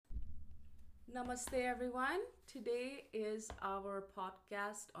Namaste, everyone. Today is our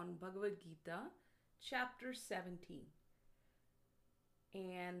podcast on Bhagavad Gita, chapter 17.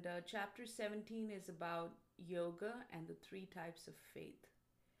 And chapter 17 is about yoga and the three types of faith.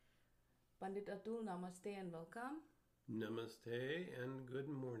 Pandit Atul, namaste and welcome. Namaste and good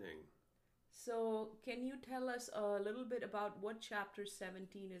morning. So, can you tell us a little bit about what chapter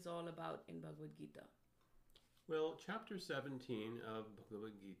 17 is all about in Bhagavad Gita? Well, chapter 17 of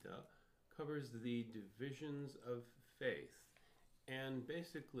Bhagavad Gita covers the divisions of faith. And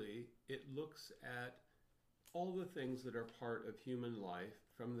basically, it looks at all the things that are part of human life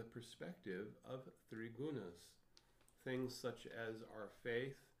from the perspective of three gunas. Things such as our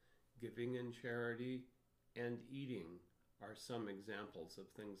faith, giving in charity, and eating are some examples of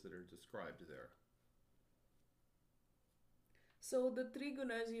things that are described there. So, the three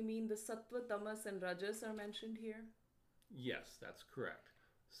gunas, you mean the sattva, tamas, and rajas are mentioned here? Yes, that's correct.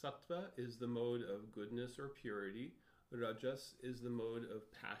 Sattva is the mode of goodness or purity. Rajas is the mode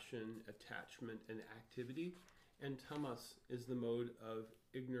of passion, attachment, and activity. And tamas is the mode of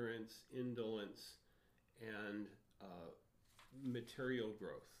ignorance, indolence, and material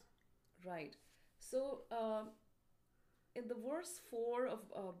growth. Right. So, in the verse 4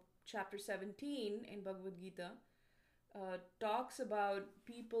 of chapter 17 in Bhagavad Gita, talks about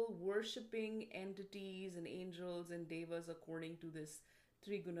people worshipping entities and angels and devas according to this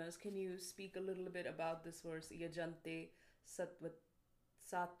three gunas. Can you speak a little bit about this verse, Yajante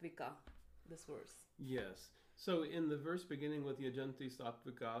Satvika, this verse? Yes. So in the verse beginning with Yajanti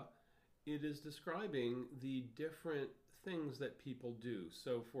Sattvika, it is describing the different things that people do.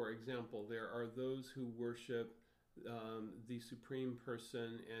 So, for example, there are those who worship the Supreme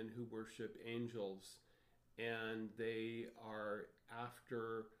Person and who worship angels, and they are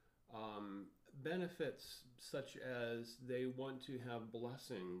after benefits such as they want to have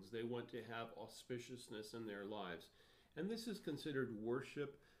blessings, they want to have auspiciousness in their lives. And this is considered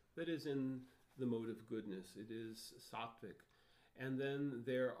worship that is in the mode of goodness. It is sattvic. And then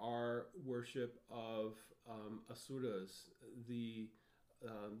there are worship of asuras,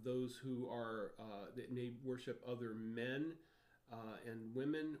 those who are that may worship other men and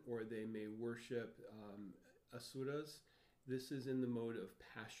women, or they may worship asuras. This is in the mode of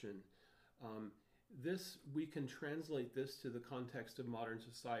passion. This we can translate this to the context of modern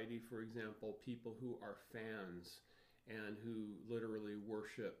society. For example, people who are fans and who literally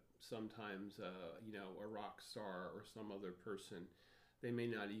worship sometimes, a rock star or some other person. They may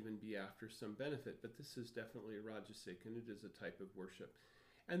not even be after some benefit, but this is definitely rajasic, and it is a type of worship.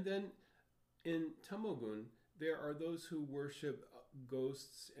 And then in Tamogun, there are those who worship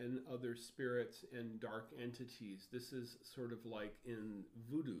ghosts and other spirits and dark entities. This is sort of like in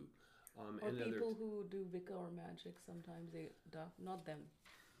voodoo. Or and people who do Wicca or magic, sometimes they, not them.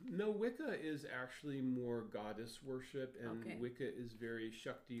 No, Wicca is actually more goddess worship, and Okay. Wicca is very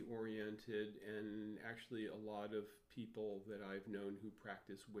Shakti oriented. And actually, a lot of people that I've known who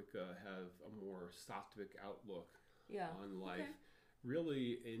practice Wicca have a more sattvic outlook Yeah. on life. Okay.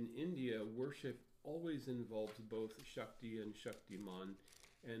 Really, in India, worship always involves both Shakti and Shaktiman,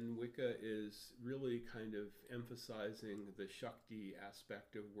 and Wicca is really kind of emphasizing the Shakti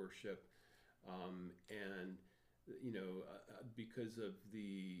aspect of worship, and because of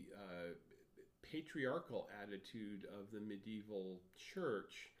the patriarchal attitude of the medieval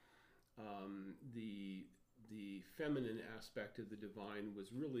church, the feminine aspect of the divine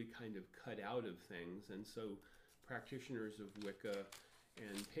was really kind of cut out of things, and so practitioners of Wicca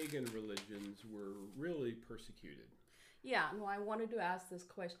and pagan religions were really persecuted. Yeah, no, I wanted to ask this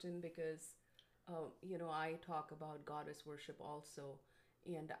question because, I talk about goddess worship also,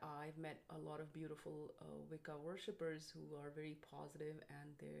 and I've met a lot of beautiful Wicca worshippers who are very positive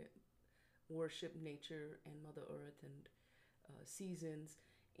and they worship nature and Mother Earth and seasons.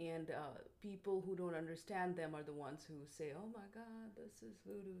 And people who don't understand them are the ones who say, "Oh my God, this is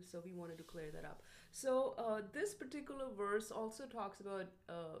voodoo." So we wanted to clear that up. So this particular verse also talks about,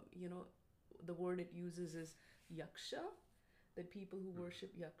 the word it uses is yaksha, that people who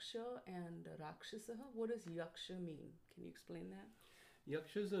worship yaksha and rakshasa. What does yaksha mean? Can you explain that?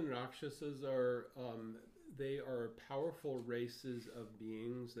 Yakshas and Rakshasas are they are powerful races of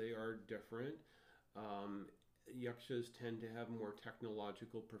beings. They are different. Yakshas tend to have more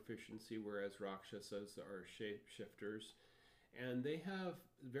technological proficiency, whereas Rakshasas are shapeshifters. And they have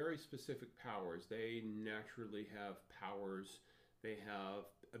very specific powers. They naturally have powers. They have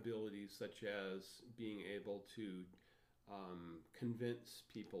abilities such as being able to convince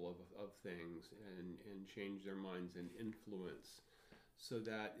people of things and change their minds and influence. So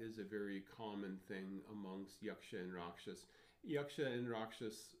that is a very common thing amongst Yaksha and Rakshas. Yaksha and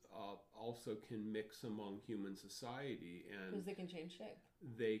Rakshas also can mix among human society, and Because they can change shape.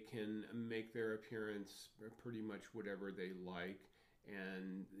 they can make their appearance pretty much whatever they like.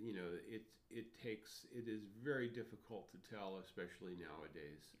 And it is very difficult to tell, especially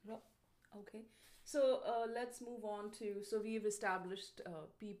nowadays. Well, okay. So let's move on to. So we've established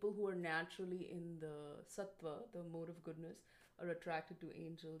people who are naturally in the sattva, the mode of goodness, are attracted to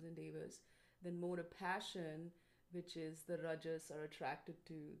angels and devas. Then mode of passion, which is the rajas, are attracted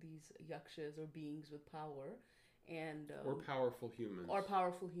to these yakshas or beings with power, and Or powerful humans. or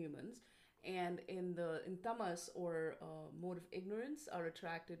powerful humans. And in tamas or mode of ignorance are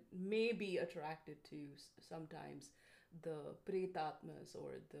attracted, may be attracted to sometimes the pretatmas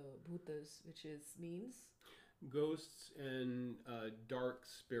or the bhutas, which is means Ghosts and dark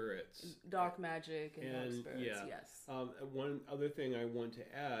spirits. dark magic and dark And spirits. yeah, Yes. one other thing I want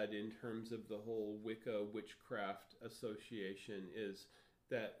to add in terms of the whole Wicca Witchcraft Association is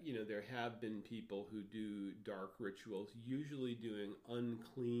that there have been people who do dark rituals, usually doing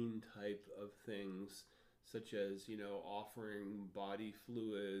unclean type of things, such as offering body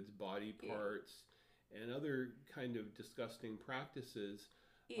fluids, body parts, and other kind of disgusting practices.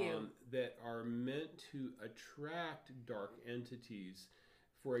 That are meant to attract dark entities.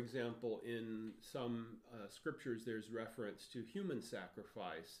 For example, in some scriptures, there's reference to human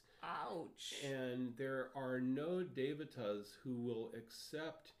sacrifice. Ouch. And there are no devatas who will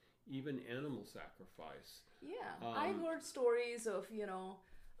accept even animal sacrifice. Yeah, I've heard stories of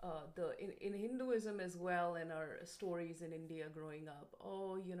in Hinduism as well, and our stories in India growing up.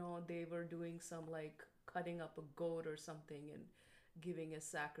 Oh, they were doing some like cutting up a goat or something and giving a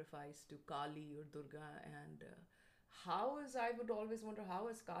sacrifice to Kali or Durga, and I would always wonder, how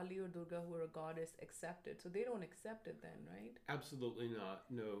is Kali or Durga, who are a goddess, accepted? So they don't accept it then, right? Absolutely not.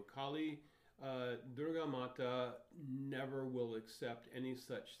 No, Kali, Durga Mata never will accept any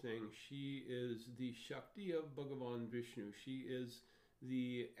such thing. She is the Shakti of Bhagavan Vishnu. She is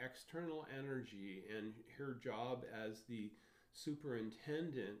the external energy, and her job as the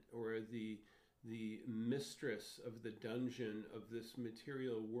superintendent or the mistress of the dungeon of this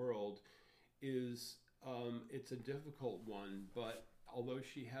material world is it's a difficult one, but although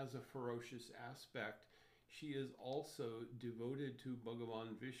she has a ferocious aspect, she is also devoted to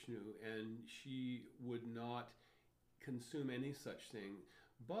Bhagavan Vishnu, and she would not consume any such thing.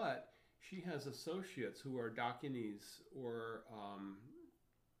 But she has associates who are Dakinis or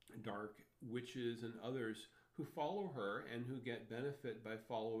dark witches and others who follow her and who get benefit by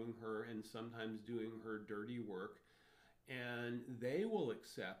following her and sometimes doing her dirty work. And they will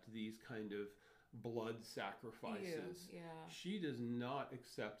accept these kind of blood sacrifices. Yeah. She does not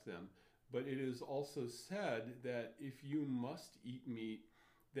accept them. But it is also said that if you must eat meat,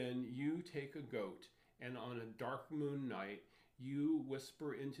 then you take a goat, and on a dark moon night, you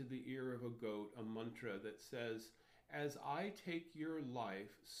whisper into the ear of a goat a mantra that says, "As I take your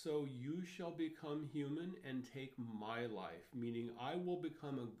life, so you shall become human and take my life," meaning I will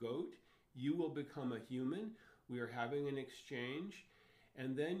become a goat, you will become a human, we are having an exchange,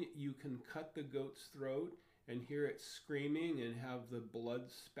 and then you can cut the goat's throat and hear it screaming and have the blood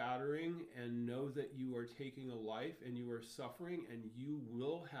spattering and know that you are taking a life and you are suffering, and you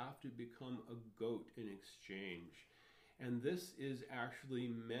will have to become a goat in exchange. And this is actually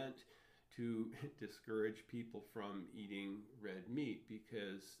meant to discourage people from eating red meat,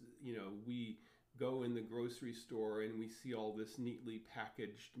 because we go in the grocery store and we see all this neatly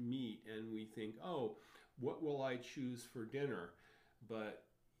packaged meat and we think, oh, what will I choose for dinner? But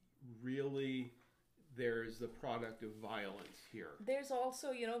really, there's the product of violence here. There's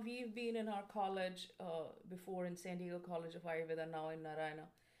also, we've been in our college before, in San Diego College of Ayurveda, now in Narayana.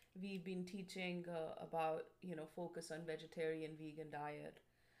 We've been teaching about, focus on vegetarian, vegan diet.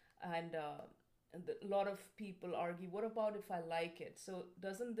 And a lot of people argue, what about if I like it? So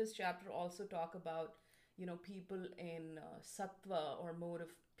doesn't this chapter also talk about, people in sattva or mode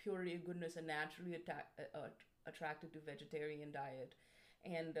of purity and goodness are naturally attracted to vegetarian diet?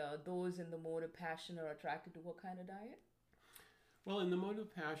 And those in the mode of passion are attracted to what kind of diet? Well, in the mode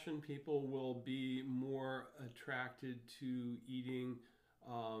of passion, people will be more attracted to eating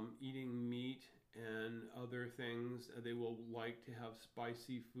meat and other things. They will like to have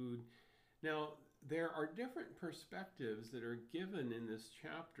spicy food. Now, there are different perspectives that are given in this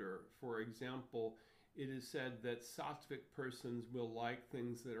chapter. For example, it is said that sattvic persons will like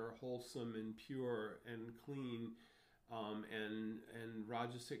things that are wholesome and pure and clean, and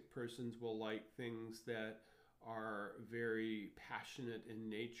rajasic persons will like things that are very passionate in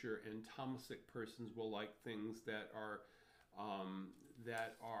nature, and tamasic persons will like things that are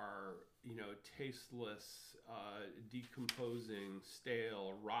that are, tasteless, decomposing,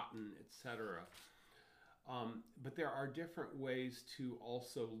 stale, rotten, etc. But there are different ways to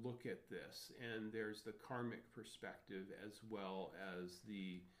also look at this, and there's the karmic perspective as well as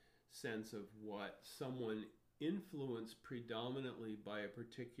the sense of what someone influenced predominantly by a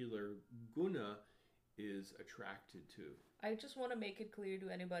particular guna is attracted to. I just want to make it clear to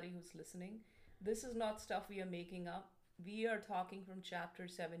anybody who's listening. This is not stuff we are making up. We are talking from chapter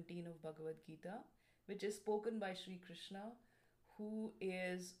 17 of Bhagavad Gita, which is spoken by Sri Krishna, who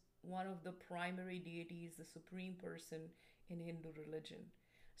is one of the primary deities, the supreme person in Hindu religion.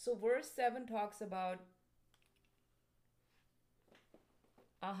 So verse 7 talks about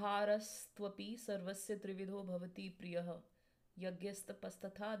aharastvapi sarvasya trividho bhavati priyah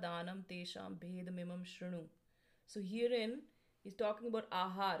yagyastapasthatha danam tesham bhedamimam shrinu. So herein he's talking about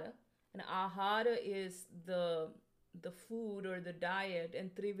ahara, and ahara is the food or the diet, and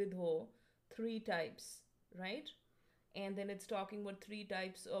trividho, three types, right? And then it's talking about three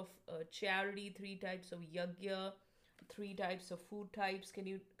types of charity, three types of yajna, three types of food types. Can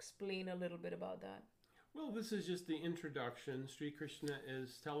you explain a little bit about that? Well, this is just the introduction. Sri Krishna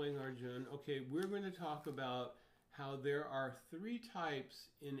is telling Arjuna, okay, we're going to talk about how there are three types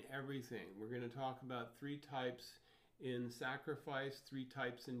in everything. We're going to talk about three types in sacrifice, three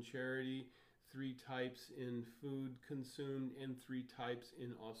types in charity, three types in food consumed, and three types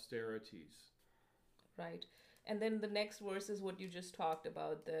in austerities. Right. And then the next verse is what you just talked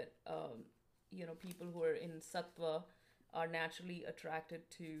about, that, people who are in sattva are naturally attracted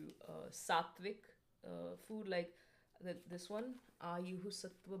to sattvic food, like this one, ayuhu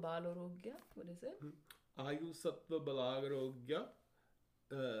sattva balarogya. What is it? Ayu sattva balagarogya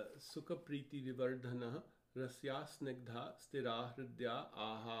sukha priti vivardhana rasya snigdha stira hridya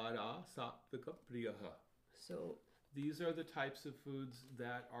ahara sattvika priyaha. So these are the types of foods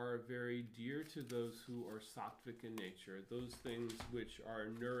that are very dear to those who are sattvic in nature. Those things which are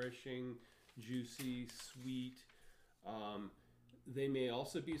nourishing, juicy, sweet. They may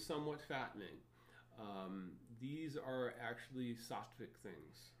also be somewhat fattening. These are actually sattvic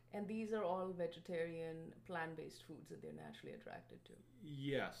things. And these are all vegetarian, plant-based foods that they're naturally attracted to.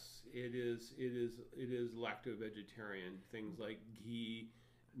 Yes, it is lacto-vegetarian. Things like ghee,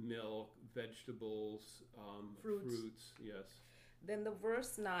 milk, vegetables, fruits. Yes. Then the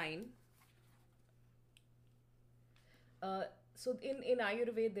verse 9. So in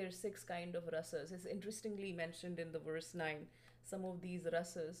Ayurveda, there's 6 kind of rasas. It's interestingly mentioned in the verse 9. Some of these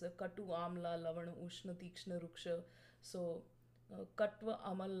rasas, katu, amla, lavana, ushna, tikshna, ruksha. So katva,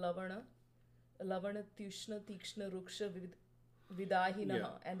 amal, lavana, tushna, tikshna, ruksha, vidahinaha. Yeah.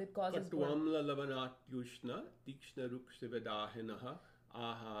 And it causes katu, amla, lavana, tushna, tikshna, ruksha, vidahinaha.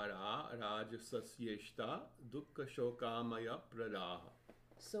 Ahara rajasasyeshta dukkha shokamaya pradaha.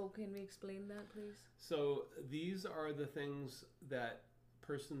 So can we explain that, please? So these are the things that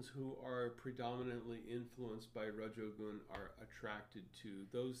persons who are predominantly influenced by Rajogun are attracted to.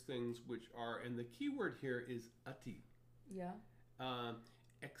 Those things which are, and the key word here is ati. Yeah.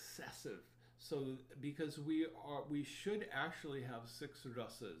 Excessive. So because we should actually have 6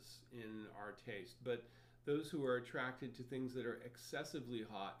 rasas in our taste, but those who are attracted to things that are excessively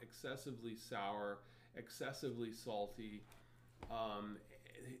hot, excessively sour, excessively salty,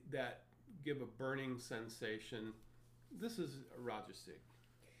 that give a burning sensation, this is rajasic.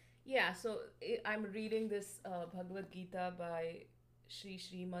 Yeah, so I'm reading this Bhagavad Gita by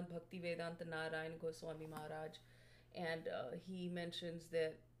Srimad Bhaktivedanta Narayana Goswami Maharaj, and he mentions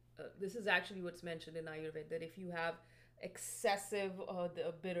that this is actually what's mentioned in Ayurveda, that if you have excessive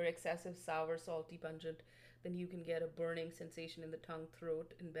bitter, excessive sour, salty, pungent, then you can get a burning sensation in the tongue,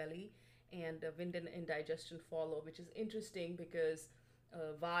 throat, and belly, and wind and indigestion follow, which is interesting because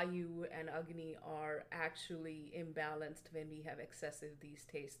Vayu and Agni are actually imbalanced when we have excessive these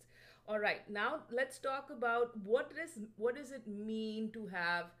tastes. All right, now let's talk about what does it mean to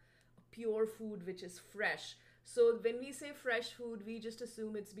have pure food which is fresh. So when we say fresh food, we just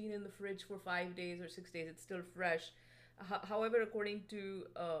assume it's been in the fridge for 5 days or 6 days, it's still fresh. However, according to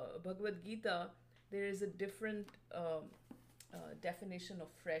Bhagavad Gita, there is a different definition of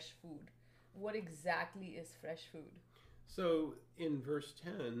fresh food. What exactly is fresh food? So in verse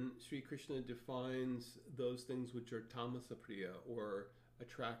 10, Sri Krishna defines those things which are tamasapriya, or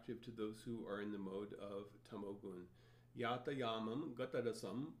attractive to those who are in the mode of tamogun. Yata yamam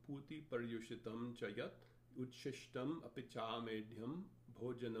gatarasam puti paryushitam chayat uchishtam apichamedhyam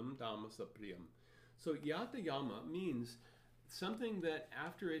bhojanam tamasapriyam. So yata yama means something that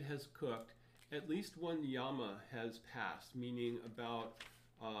after it has cooked, at least one yama has passed, meaning about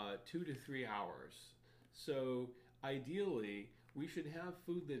 2 to 3 hours. So ideally, we should have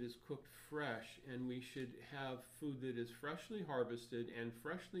food that is cooked fresh, and we should have food that is freshly harvested and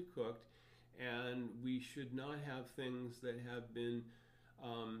freshly cooked, and we should not have things that have been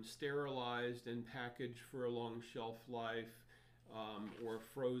sterilized and packaged for a long shelf life, or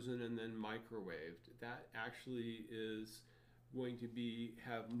frozen and then microwaved. That actually is going to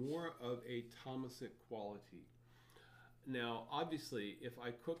have more of a tamasic quality. Now, obviously, if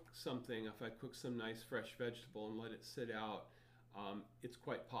I cook some nice fresh vegetable and let it sit out, it's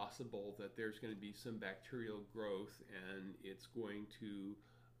quite possible that there's going to be some bacterial growth, and it's going to,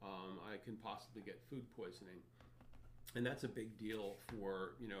 I can possibly get food poisoning. And that's a big deal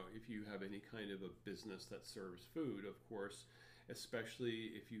for, if you have any kind of a business that serves food, of course,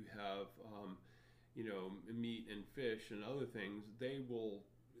 especially if you have, meat and fish and other things, they will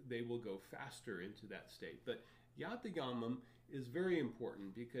go faster into that state. But Yatagambam is very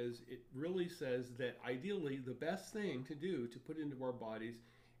important because it really says that ideally the best thing to do to put into our bodies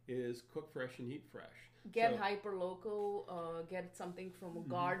is cook fresh and eat fresh. Get hyper local, get something from a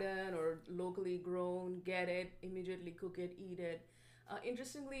garden or locally grown, get it, immediately cook it, eat it.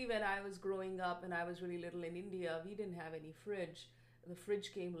 Interestingly, when I was growing up and I was really little in India, we didn't have any fridge. The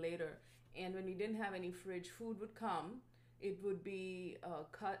fridge came later. And when we didn't have any fridge, food would come. It would be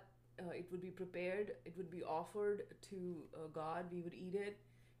cut, it would be prepared, it would be offered to God, we would eat it.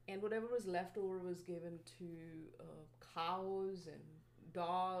 And whatever was left over was given to cows and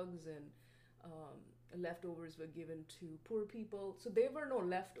dogs, and leftovers were given to poor people. So there were no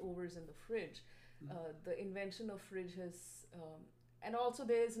leftovers in the fridge. The invention of fridge has, and also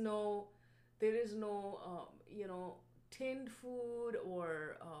there is no tinned food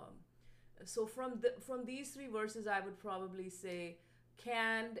or so from these three verses, I would probably say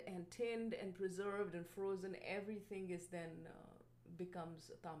canned and tinned and preserved and frozen, everything is then becomes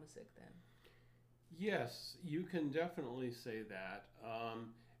tamasic then. Yes, you can definitely say that.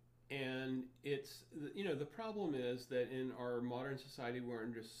 And it's, the problem is that in our modern society, we're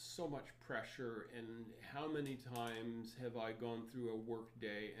under so much pressure. And how many times have I gone through a work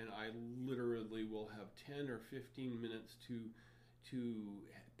day and I literally will have 10 or 15 minutes to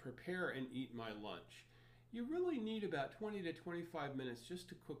prepare and eat my lunch? You really need about 20 to 25 minutes just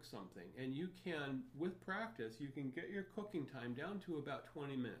to cook something. And you can, with practice, you can get your cooking time down to about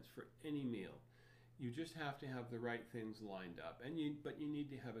 20 minutes for any meal. You just have to have the right things lined up, but you need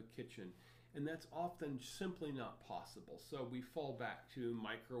to have a kitchen, and that's often simply not possible. So we fall back to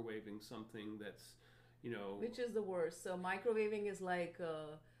microwaving something that's, which is the worst. So microwaving is like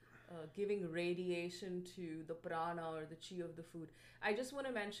giving radiation to the prana or the chi of the food. I just want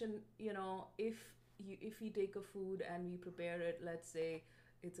to mention, if we take a food and we prepare it, let's say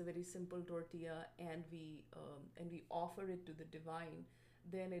it's a very simple tortilla, and we offer it to the divine,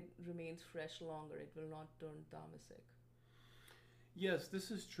 then it remains fresh longer. It will not turn tamasic. Yes,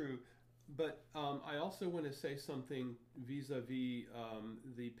 this is true. But I also want to say something vis-a-vis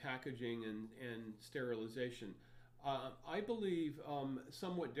the packaging and sterilization. I believe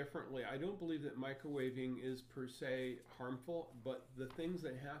somewhat differently. I don't believe that microwaving is per se harmful, but the things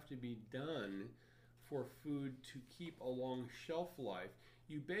that have to be done for food to keep a long shelf life,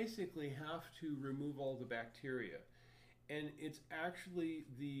 you basically have to remove all the bacteria. And it's actually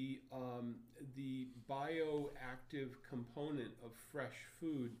the bioactive component of fresh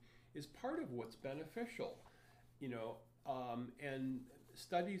food is part of what's beneficial, and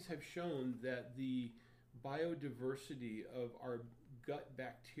studies have shown that the biodiversity of our gut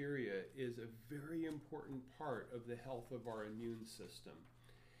bacteria is a very important part of the health of our immune system.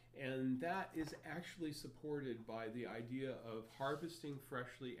 And that is actually supported by the idea of harvesting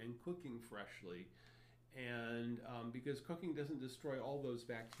freshly and cooking freshly. And because cooking doesn't destroy all those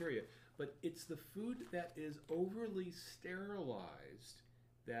bacteria, but it's the food that is overly sterilized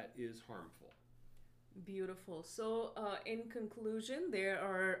that is harmful. Beautiful. So in conclusion, there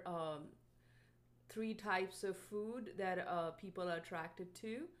are three types of food that people are attracted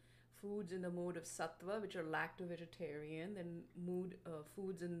to. Foods in the mode of sattva, which are lacto-vegetarian, then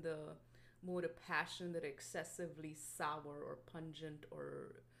foods in the mode of passion that are excessively sour or pungent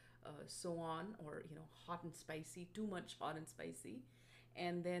or so on, or hot and spicy, too much hot and spicy.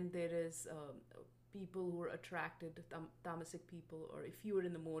 And then there is people who are attracted to tamasic people, or if you are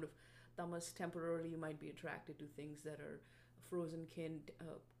in the mode of tamas temporarily, you might be attracted to things that are frozen,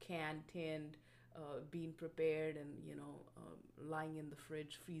 canned, tinned, being prepared, and lying in the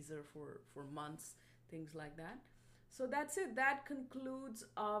fridge, freezer for months, things like that. So that's it. That concludes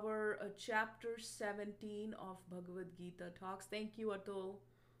our chapter 17 of Bhagavad Gita Talks. Thank you, Atul.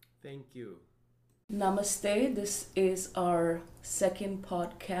 Thank you. Namaste. This is our second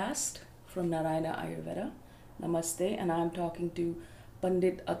podcast from Narayana Ayurveda. Namaste, and I'm talking to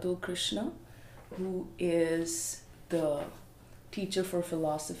Pandit Atul Krishna, who is the teacher for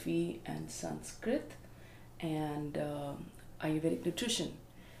philosophy and Sanskrit and Ayurvedic nutrition.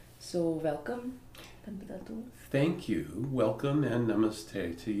 So, welcome, Pandit Atul. Thank you. Welcome and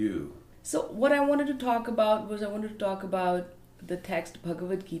namaste to you. So, what I wanted to talk about was the text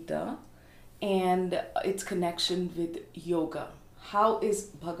Bhagavad Gita and its connection with yoga. How is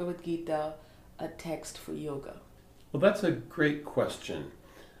Bhagavad Gita a text for yoga? Well, that's a great question.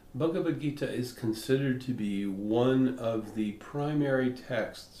 Bhagavad Gita is considered to be one of the primary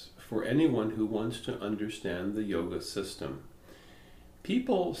texts for anyone who wants to understand the yoga system.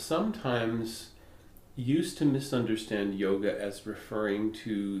 People sometimes used to misunderstand yoga as referring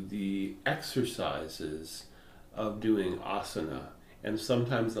to the exercises of doing asana and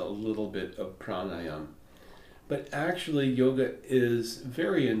sometimes a little bit of pranayama. But actually, yoga is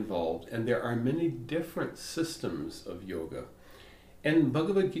very involved, and there are many different systems of yoga. And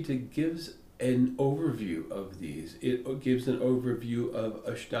Bhagavad Gita gives an overview of these. It gives an overview of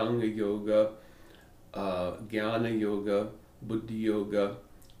Ashtanga Yoga, Jnana Yoga, Buddhi Yoga,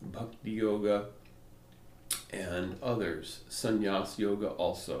 Bhakti Yoga, and others. Sannyas Yoga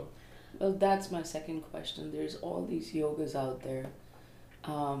also. Well, that's my second question. There's all these yogas out there.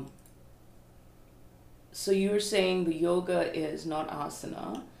 So you're saying the yoga is not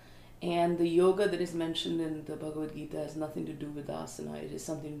asana, and the yoga that is mentioned in the Bhagavad Gita has nothing to do with asana. It is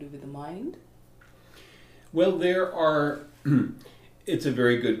something to do with the mind? Well, it's a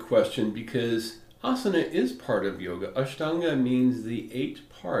very good question because asana is part of yoga. Ashtanga means the 8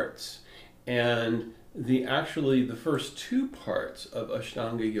 parts, and the first 2 parts of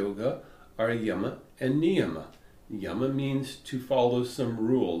Ashtanga Yoga are yama and niyama. Yama means to follow some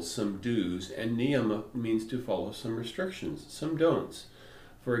rules, some do's, and niyama means to follow some restrictions, some don'ts.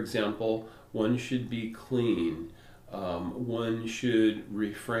 For example, one should be clean. One should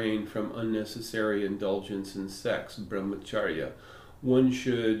refrain from unnecessary indulgence in sex, brahmacharya. One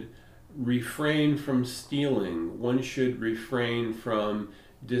should refrain from stealing. One should refrain from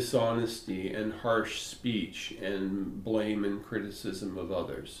dishonesty and harsh speech and blame and criticism of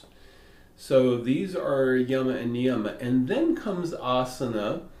others. So these are yama and niyama. And then comes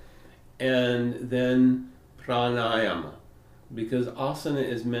asana and then pranayama, because asana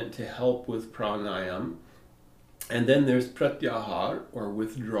is meant to help with pranayama. And then there's pratyahar, or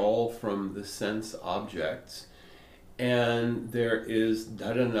withdrawal from the sense objects. And there is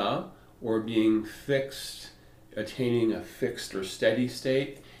dharana, or being fixed, attaining a fixed or steady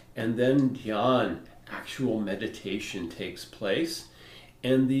state. And then dhyan, actual meditation, takes place.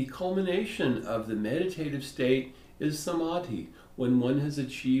 And the culmination of the meditative state is samadhi, when one has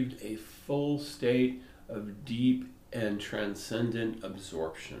achieved a full state of deep and transcendent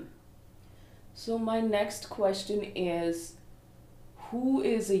absorption. So my next question is, who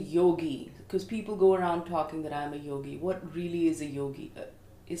is a yogi? Because people go around talking that I'm a yogi. What really is a yogi?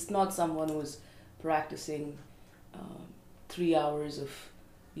 It's not someone who's practicing 3 hours of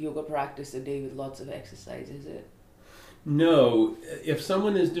yoga practice a day with lots of exercise, is it? No. If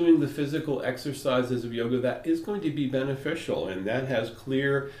someone is doing the physical exercises of yoga, that is going to be beneficial, and that has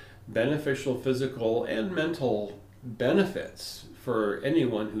clear beneficial physical and mental benefits for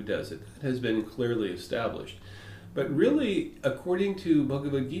anyone who does it. That has been clearly established. But really, according to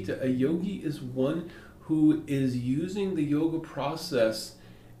Bhagavad Gita, a yogi is one who is using the yoga process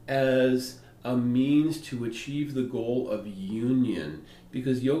as a means to achieve the goal of union,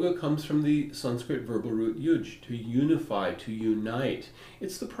 because yoga comes from the Sanskrit verbal root yuj, to unify, to unite.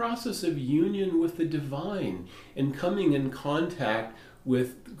 It's the process of union with the divine and coming in contact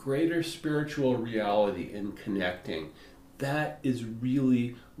with greater spiritual reality and connecting. That is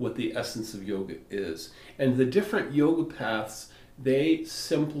really what the essence of yoga is. And the different yoga paths, they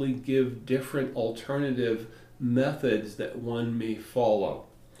simply give different alternative methods that one may follow.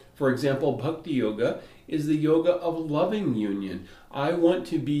 For example, Bhakti Yoga is the yoga of loving union. I want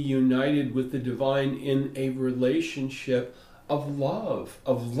to be united with the divine in a relationship of love,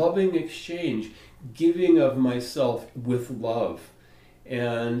 of loving exchange, giving of myself with love.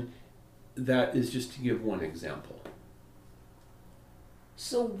 And that is just to give one example.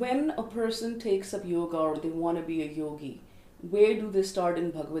 So when a person takes up yoga or they want to be a yogi, where do they start in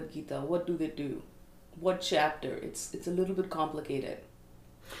Bhagavad Gita? What do they do? What chapter? It's a little bit complicated.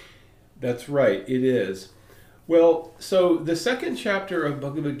 That's right, it is. Well, so the second chapter of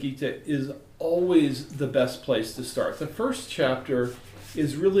Bhagavad Gita is always the best place to start. The first chapter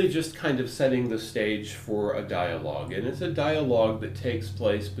is really just kind of setting the stage for a dialogue, and it's a dialogue that takes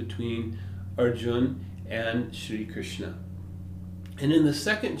place between Arjuna and Sri Krishna. And in the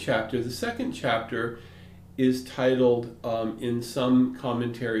second chapter is titled, in some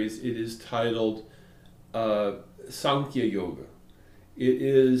commentaries, it is titled Sankhya Yoga. It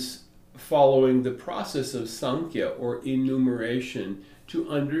is following the process of Sankhya, or enumeration, to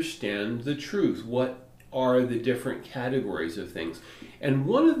understand the truth. What are the different categories of things? And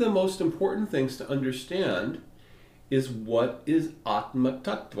one of the most important things to understand is what is Atma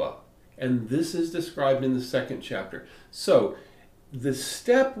Tattva. And this is described in the second chapter. So, the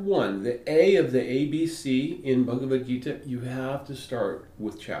step one, the A of the ABC in Bhagavad Gita, you have to start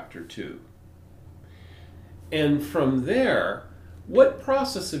with chapter 2. And from there, what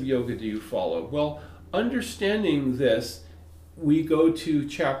process of yoga do you follow? Well, understanding this, we go to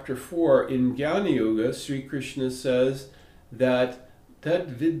chapter 4 in Jnana Yoga. Sri Krishna says that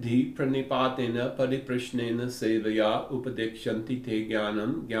tad vidhi pranipatena pariprashnena sevaya upadekshanti te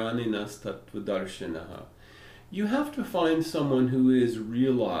jnanam jnaninas tattvadarshanaha. You have to find someone who is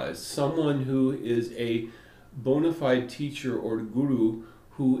realized, someone who is a bona fide teacher or guru,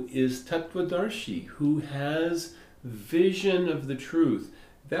 who is tattvadarshi, who has vision of the truth.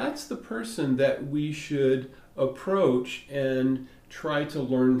 That's the person that we should approach and try to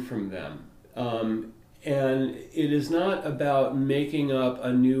learn from them. And it is not about making up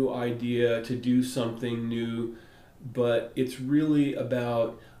a new idea to do something new, but it's really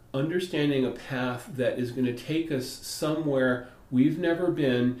about understanding a path that is going to take us somewhere we've never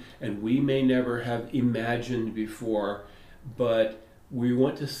been and we may never have imagined before, but we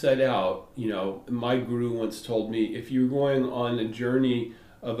want to set out. My guru once told me, if you're going on a journey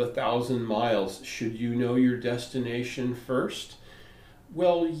of 1,000 miles, should you know your destination first?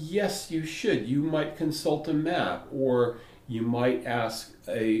 Well, yes, you should. You might consult a map, or you might ask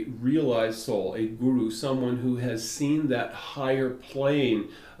a realized soul, a guru, someone who has seen that higher plane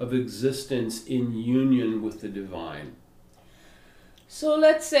of existence in union with the divine. So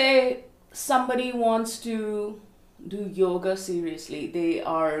let's say somebody wants to do yoga seriously. They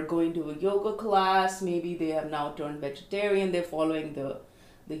are going to a yoga class. Maybe they have now turned vegetarian. They're following the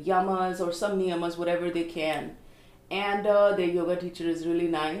yamas or some niyamas, whatever they can. And their yoga teacher is really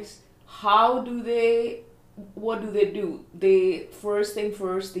nice. What do they do? First thing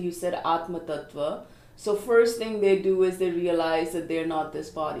first, you said Atma Tattva. So first thing they do is they realize that they're not this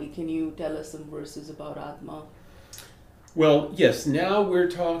body. Can you tell us some verses about Atma? Well, yes, now we're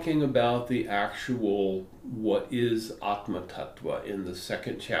talking about the actual, what is Atma Tattva in the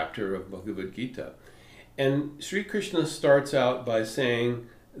second chapter of Bhagavad Gita. And Sri Krishna starts out by saying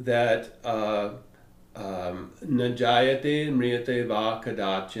that Najayate mriyate va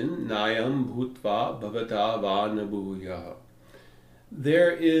kadachin nayam bhutva bhavata va nabhuyaha.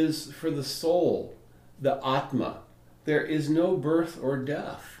 There is, for the soul, the Atma, there is no birth or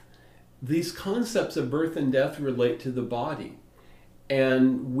death. These concepts of birth and death relate to the body,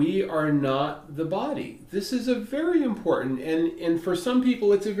 and we are not the body. This is a very important, and for some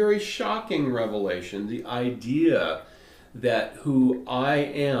people it's a very shocking revelation, the idea that who I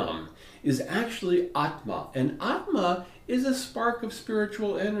am is actually Atma, and Atma is a spark of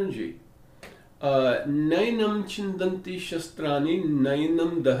spiritual energy. Nainam chindanti shastrani,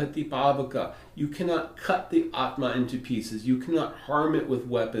 nainam dahati pavaka. You cannot cut the Atma into pieces. You cannot harm it with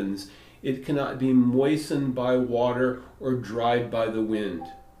weapons. It cannot be moistened by water or dried by the wind.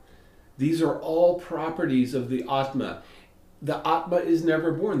 These are all properties of the Atma. The Atma is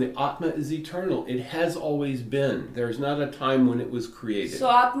never born. The Atma is eternal. It has always been. There's not a time when it was created. So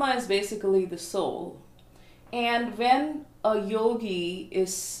Atma is basically the soul. And when a yogi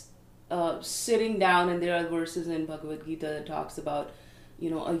is sitting down, and there are verses in Bhagavad Gita that talks about,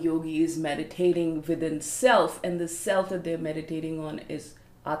 a yogi is meditating within self, and the self that they're meditating on is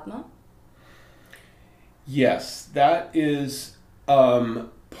Atma? Yes, that is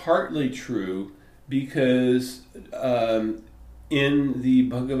partly true, because in the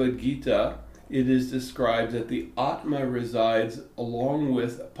Bhagavad Gita, it is described that the Atma resides along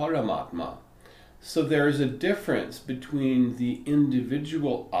with Paramatma. So there is a difference between the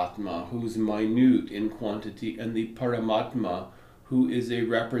individual Atma, who's minute in quantity, and the Paramatma, who is a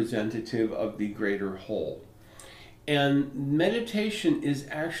representative of the greater whole. And meditation is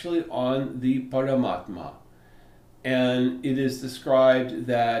actually on the Paramatma. And it is described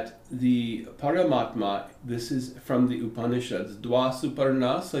that the Paramatma, this is from the Upanishads,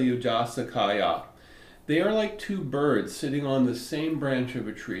 Dvasuparna Sayujasa Kaya. They are like two birds sitting on the same branch of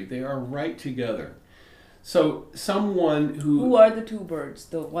a tree. They are right together. So someone who... Who are the two birds?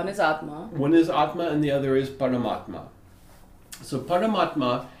 The one is Atma. One is Atma and the other is Paramatma. So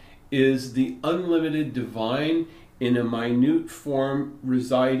Paramatma is the unlimited divine in a minute form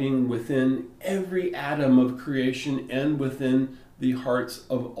residing within every atom of creation and within the hearts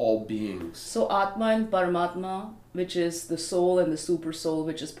of all beings. So Atma and Paramatma, which is the soul and the super soul,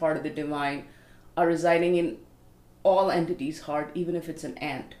 which is part of the divine, are residing in all entities' heart, even if it's an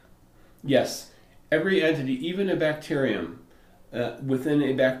ant. Yes, every entity, even a bacterium, within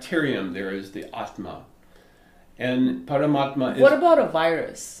a bacterium there is the Atma. And Paramatma is... What about a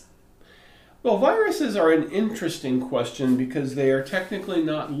virus? Well, viruses are an interesting question because they are technically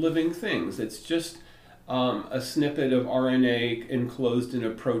not living things. It's just a snippet of RNA enclosed in a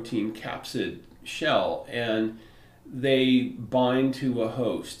protein capsid shell, and they bind to a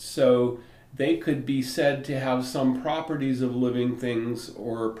host. So they could be said to have some properties of living things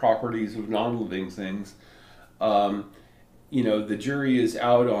or properties of non-living things. The jury is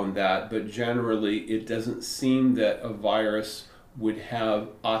out on that, but generally it doesn't seem that a virus would have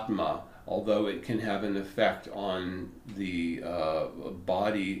Atma, although it can have an effect on the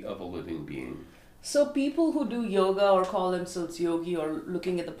body of a living being. So people who do yoga or call themselves yogi or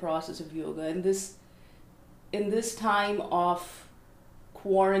looking at the process of yoga in this time of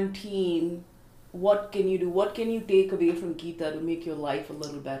quarantine, what can you do? What can you take away from Gita to make your life a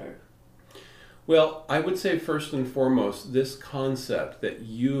little better? Well, I would say first and foremost, this concept that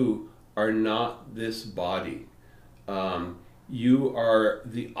you are not this body. You are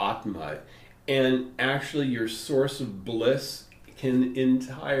the Atma. And actually your source of bliss can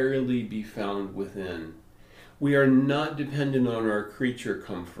entirely be found within. We are not dependent on our creature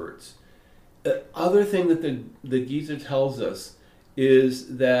comforts. The other thing that the Gita tells us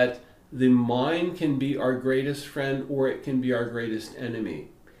is that the mind can be our greatest friend or it can be our greatest enemy.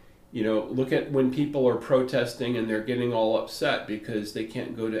 Look at when people are protesting and they're getting all upset because they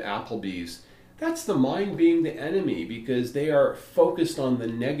can't go to Applebee's. That's the mind being the enemy because they are focused on the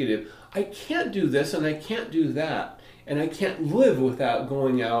negative. I can't do this and I can't do that. And I can't live without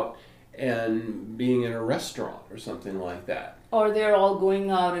going out and being in a restaurant or something like that. Or they're all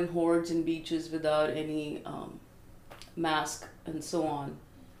going out in hordes and beaches without any mask and so on.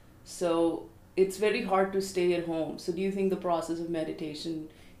 So it's very hard to stay at home. So do you think the process of meditation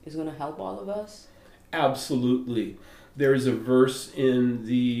is going to help all of us? Absolutely. There's a verse in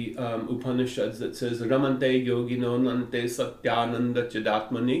the Upanishads that says, Ramante yogino nante satyananda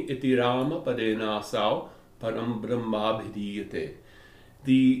chidatmani iti rama padenasau param brahma bhidiyate.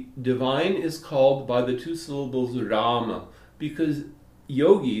 The divine is called by the two syllables Rama because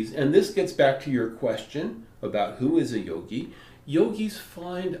yogis, and this gets back to your question about who is a yogi, yogis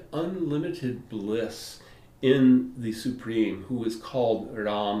find unlimited bliss in the Supreme, who is called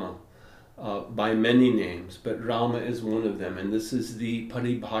Rama. By many names, but Rama is one of them, and this is the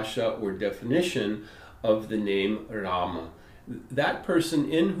paribhasha or definition of the name Rama. That person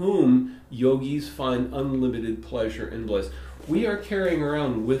in whom yogis find unlimited pleasure and bliss. We are carrying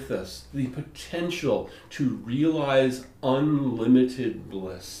around with us the potential to realize unlimited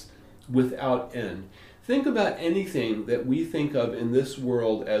bliss without end. Think about anything that we think of in this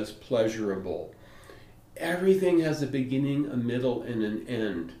world as pleasurable. Everything has a beginning, a middle, and an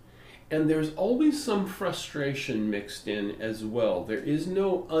end. And there's always some frustration mixed in as well. There is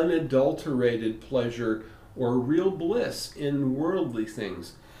no unadulterated pleasure or real bliss in worldly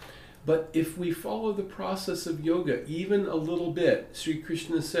things. But if we follow the process of yoga even a little bit, Sri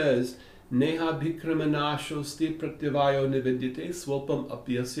Krishna says, Neha bhikramanashosti pratyavayo nivedite swalpam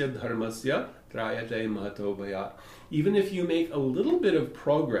apyasya dharmasya trayate mahato bhayat. Even if you make a little bit of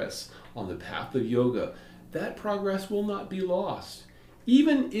progress on the path of yoga, that progress will not be lost.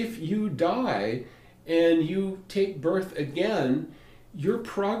 Even if you die and you take birth again, your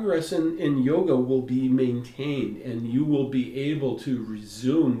progress in yoga will be maintained and you will be able to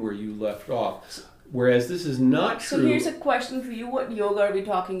resume where you left off. Whereas this is not true. So here's a question for you. What yoga are we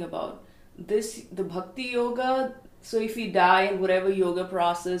talking about? The bhakti yoga? So if we die in whatever yoga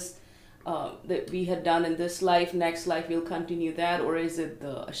process that we had done in this life, next life we'll continue that? Or is it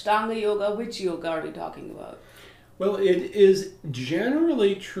the Ashtanga yoga? Which yoga are we talking about? Well, it is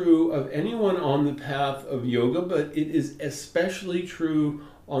generally true of anyone on the path of yoga, but it is especially true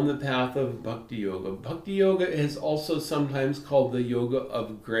on the path of bhakti yoga. Bhakti yoga is also sometimes called the yoga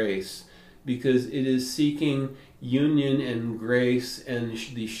of grace because it is seeking union and grace and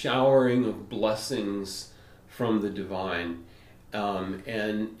the showering of blessings from the divine.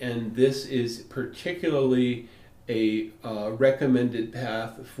 And this is particularly a recommended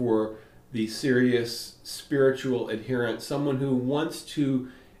path for the serious spiritual adherent, someone who wants to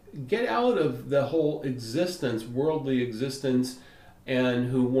get out of the whole existence, worldly existence, and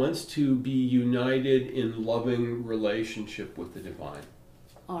who wants to be united in loving relationship with the divine.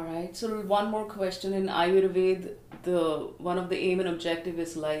 All right. So one more question. In Ayurveda, one of the aim and objective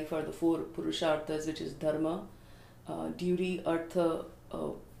is life, or the four Purusharthas, which is dharma, duty, artha,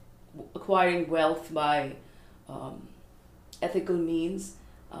 acquiring wealth by um, ethical means,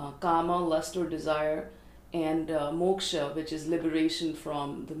 kama, lust or desire, and moksha, which is liberation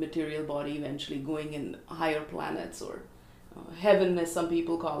from the material body, eventually going in higher planets or heaven, as some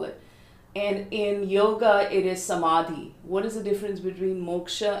people call it. And in yoga, it is samadhi. What is the difference between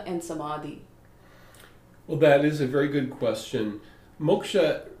moksha and samadhi? Well, that is a very good question.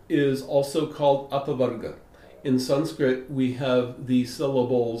 Moksha is also called apavarga. In Sanskrit, we have the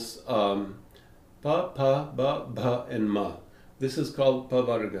syllables pa, pa, ba, ba, and ma. This is called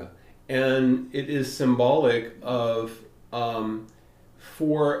pavarga. And it is symbolic of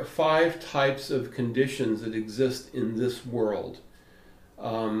 5 types of conditions that exist in this world,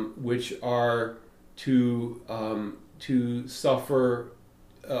 which are to suffer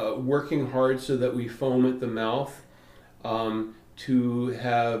working hard so that we foam at the mouth,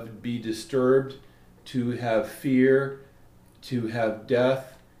 to be disturbed, to have fear, to have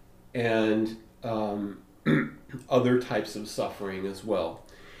death, and other types of suffering as well.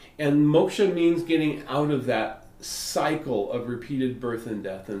 And moksha means getting out of that cycle of repeated birth and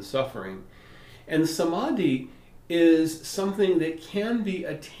death and suffering. And samadhi is something that can be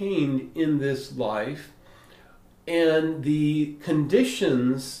attained in this life, and the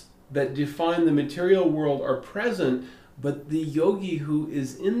conditions that define the material world are present, but the yogi who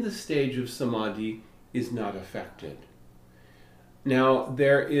is in the stage of samadhi is not affected. Now,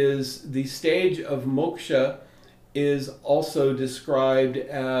 there is the stage of moksha is also described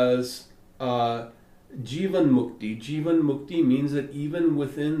as jivan mukti. Jivan mukti means that even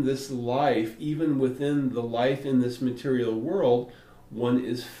within this life, even within the life in this material world, one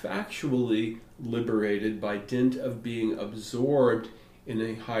is factually liberated by dint of being absorbed in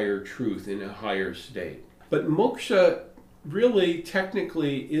a higher truth, in a higher state. But moksha really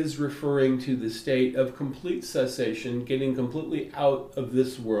technically is referring to the state of complete cessation, getting completely out of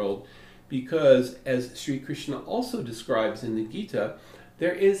this world, because as Sri Krishna also describes in the Gita,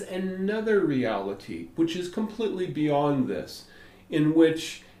 there is another reality which is completely beyond this, in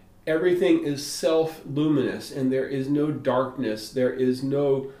which everything is self-luminous and there is no darkness, there is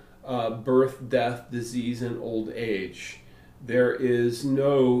no birth, death, disease, and old age. There is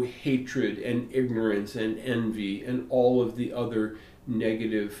no hatred and ignorance and envy and all of the other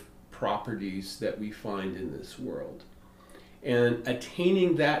negative properties that we find in this world. And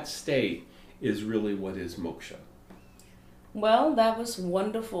attaining that state is really what is moksha. Well, that was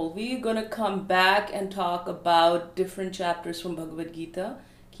wonderful. We're going to come back and talk about different chapters from Bhagavad Gita.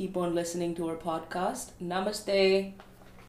 Keep on listening to our podcast. Namaste.